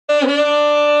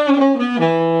Hey,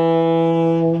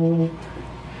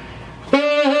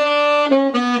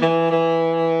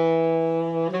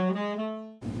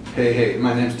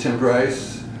 my name's Tim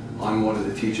Bryce. I'm one of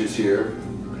the teachers here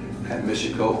at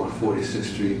Michiko on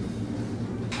 46th Street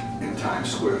in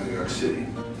Times Square, New York City.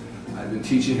 I've been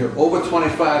teaching here over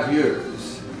 25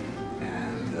 years,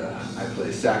 and I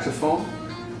play saxophone,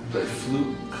 play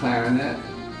flute, clarinet,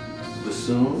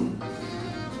 bassoon,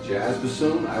 jazz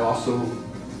bassoon. I also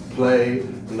play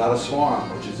the swarm,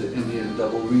 which is an Indian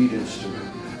double reed instrument.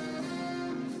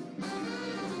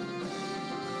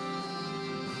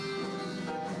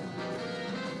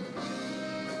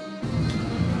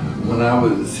 When I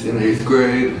was in 8th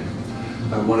grade,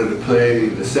 I wanted to play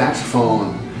the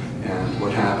saxophone, and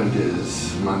what happened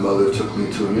is my mother took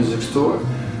me to a music store,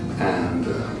 and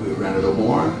we rented a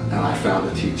horn, and I found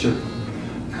a teacher,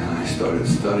 and I started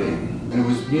studying. And it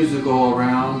was music all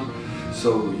around,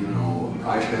 so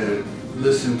I had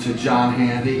listened to John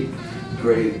Handy,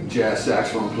 great jazz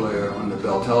saxophone player on the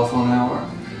Bell Telephone Hour,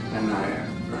 and I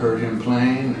heard him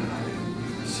playing, and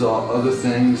I saw other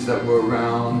things that were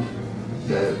around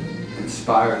that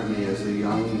inspired me as a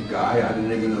young guy. I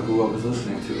didn't even know who I was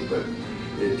listening to, but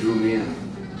it drew me in.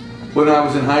 When I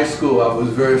was in high school, I was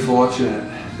very fortunate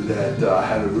that I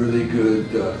had a really good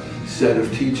set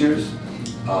of teachers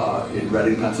in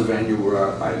Reading, Pennsylvania, where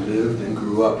I lived and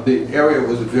grew up. The area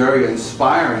was very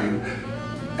inspiring,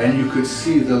 and you could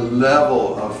see the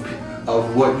level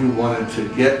of what you wanted to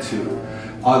get to,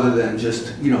 other than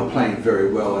just playing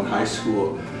very well in high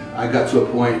school. I got to a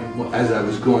point as I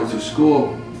was going through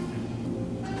school,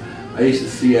 I used to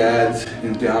see ads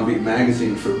in Downbeat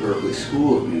magazine for Berklee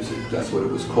School of Music. That's what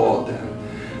it was called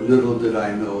then. Little did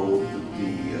I know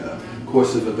the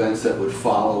course of events that would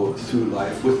follow through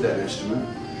life with that instrument.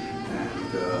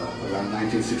 And around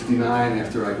 1969,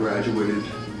 after I graduated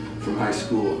from high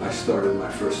school, I started my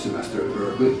first semester at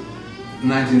Berklee. In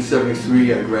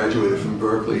 1973, I graduated from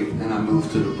Berklee and I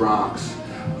moved to the Bronx.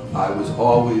 I was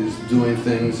always doing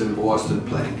things in Boston,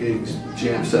 playing gigs,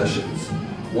 jam sessions.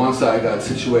 Once I got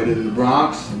situated in the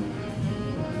Bronx,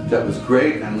 that was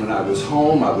great, and when I was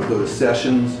home, I would go to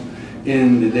sessions.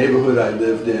 In the neighborhood I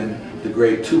lived in, the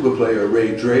great tuba player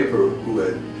Ray Draper, who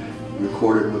had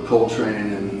recorded with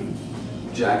Coltrane and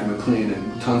Jackie McLean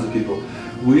and tons of people,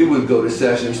 we would go to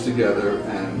sessions together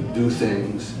and do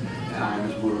things.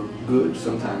 Times were good,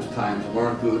 sometimes times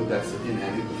weren't good. That's in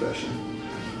any profession.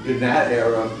 In that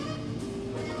era,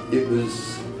 it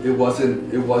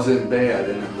wasn't bad,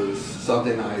 and it was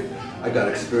something I got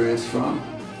experience from.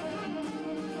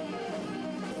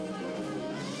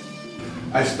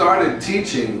 I started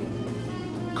teaching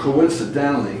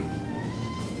coincidentally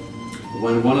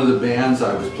when one of the bands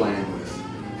I was playing with,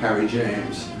 Harry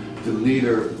James, the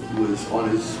leader was on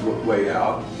his way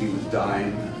out. He was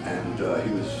dying, and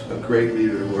he was a great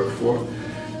leader to work for.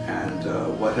 And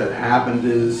what had happened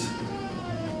is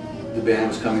the band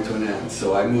was coming to an end,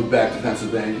 so I moved back to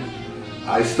Pennsylvania.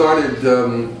 I started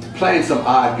playing some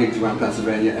odd gigs around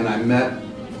Pennsylvania, and I met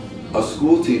a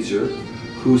school teacher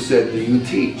who said, "Do you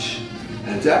teach?"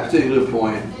 And at that particular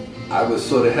point, I was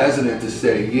sort of hesitant to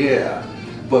say yeah,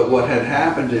 but what had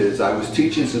happened is I was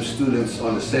teaching some students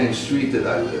on the same street that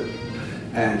I lived,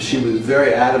 and she was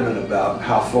very adamant about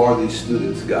how far these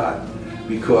students got,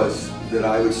 because that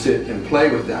I would sit and play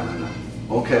with them, and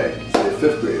okay, so they're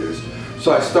 5th graders.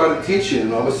 So I started teaching,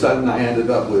 and all of a sudden I ended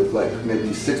up with like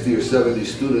maybe 60 or 70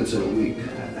 students in a week.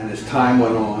 And as time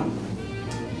went on,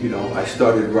 I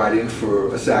started writing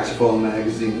for a saxophone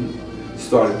magazine,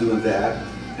 started doing that,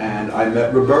 and I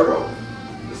met Roberto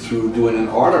through doing an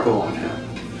article on him.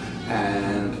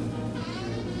 And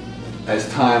as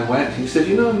time went, he said,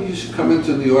 you should come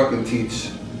into New York and teach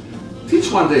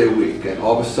 1 day a week. And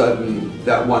all of a sudden,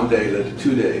 that 1 day led to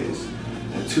 2 days.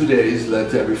 And 2 days led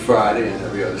to every Friday and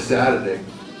every other Saturday.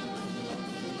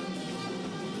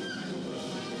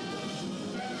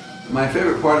 My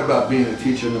favorite part about being a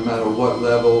teacher, no matter what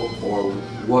level or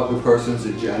what the person's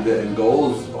agenda and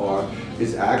goals are,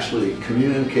 is actually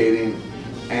communicating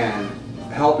and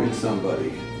helping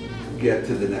somebody get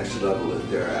to the next level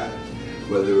that they're at.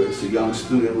 Whether it's a young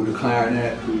student with a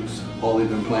clarinet who's only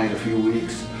been playing a few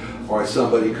weeks, or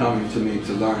somebody coming to me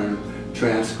to learn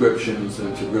transcriptions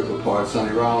and to rip apart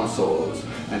Sonny Rollins solos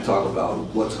and talk about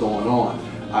what's going on.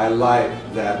 I like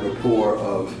that rapport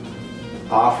of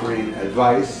offering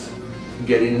advice,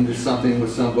 getting into something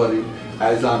with somebody.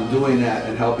 As I'm doing that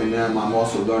and helping them, I'm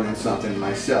also learning something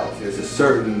myself. There's a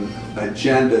certain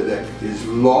agenda that is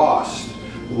lost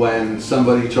when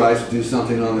somebody tries to do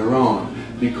something on their own,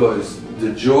 because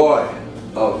the joy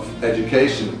of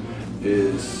education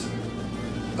is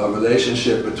a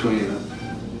relationship between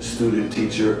student,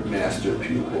 teacher, master,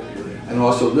 pupil. And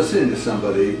also listening to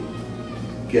somebody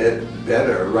get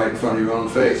better right in front of your own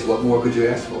face. What more could you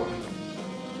ask for?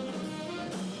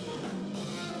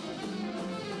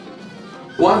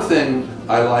 One thing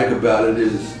I like about it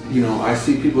is, you know, I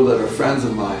see people that are friends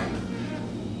of mine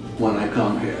when I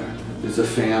come here. There's a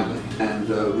family. And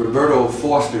Roberto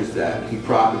fosters that. He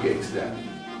propagates that.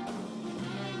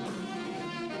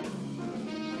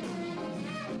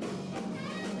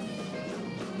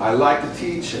 I like to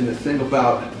teach, and the thing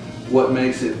about what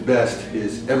makes it best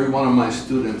is every one of my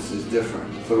students is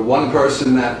different. For one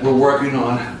person that we're working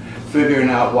on figuring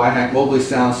out why Hank Mobley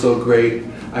sounds so great,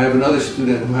 I have another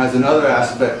student who has another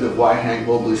aspect of why Hank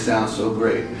Mobley sounds so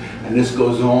great. And this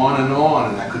goes on, and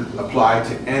I could apply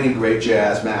to any great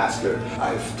jazz master.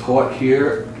 I've taught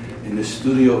here in the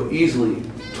studio easily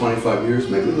 25 years,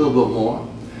 maybe a little bit more,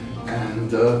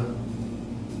 and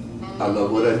I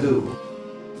love what I do.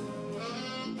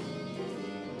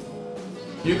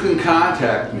 You can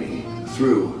contact me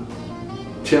through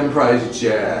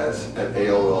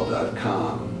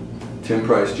timepricejazz@aol.com.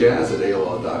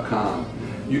 timepricejazz@aol.com.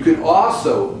 You can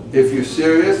also, if you're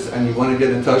serious and you want to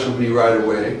get in touch with me right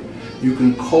away, you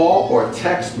can call or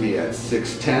text me at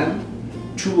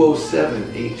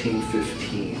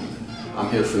 610-207-1815.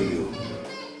 I'm here for you.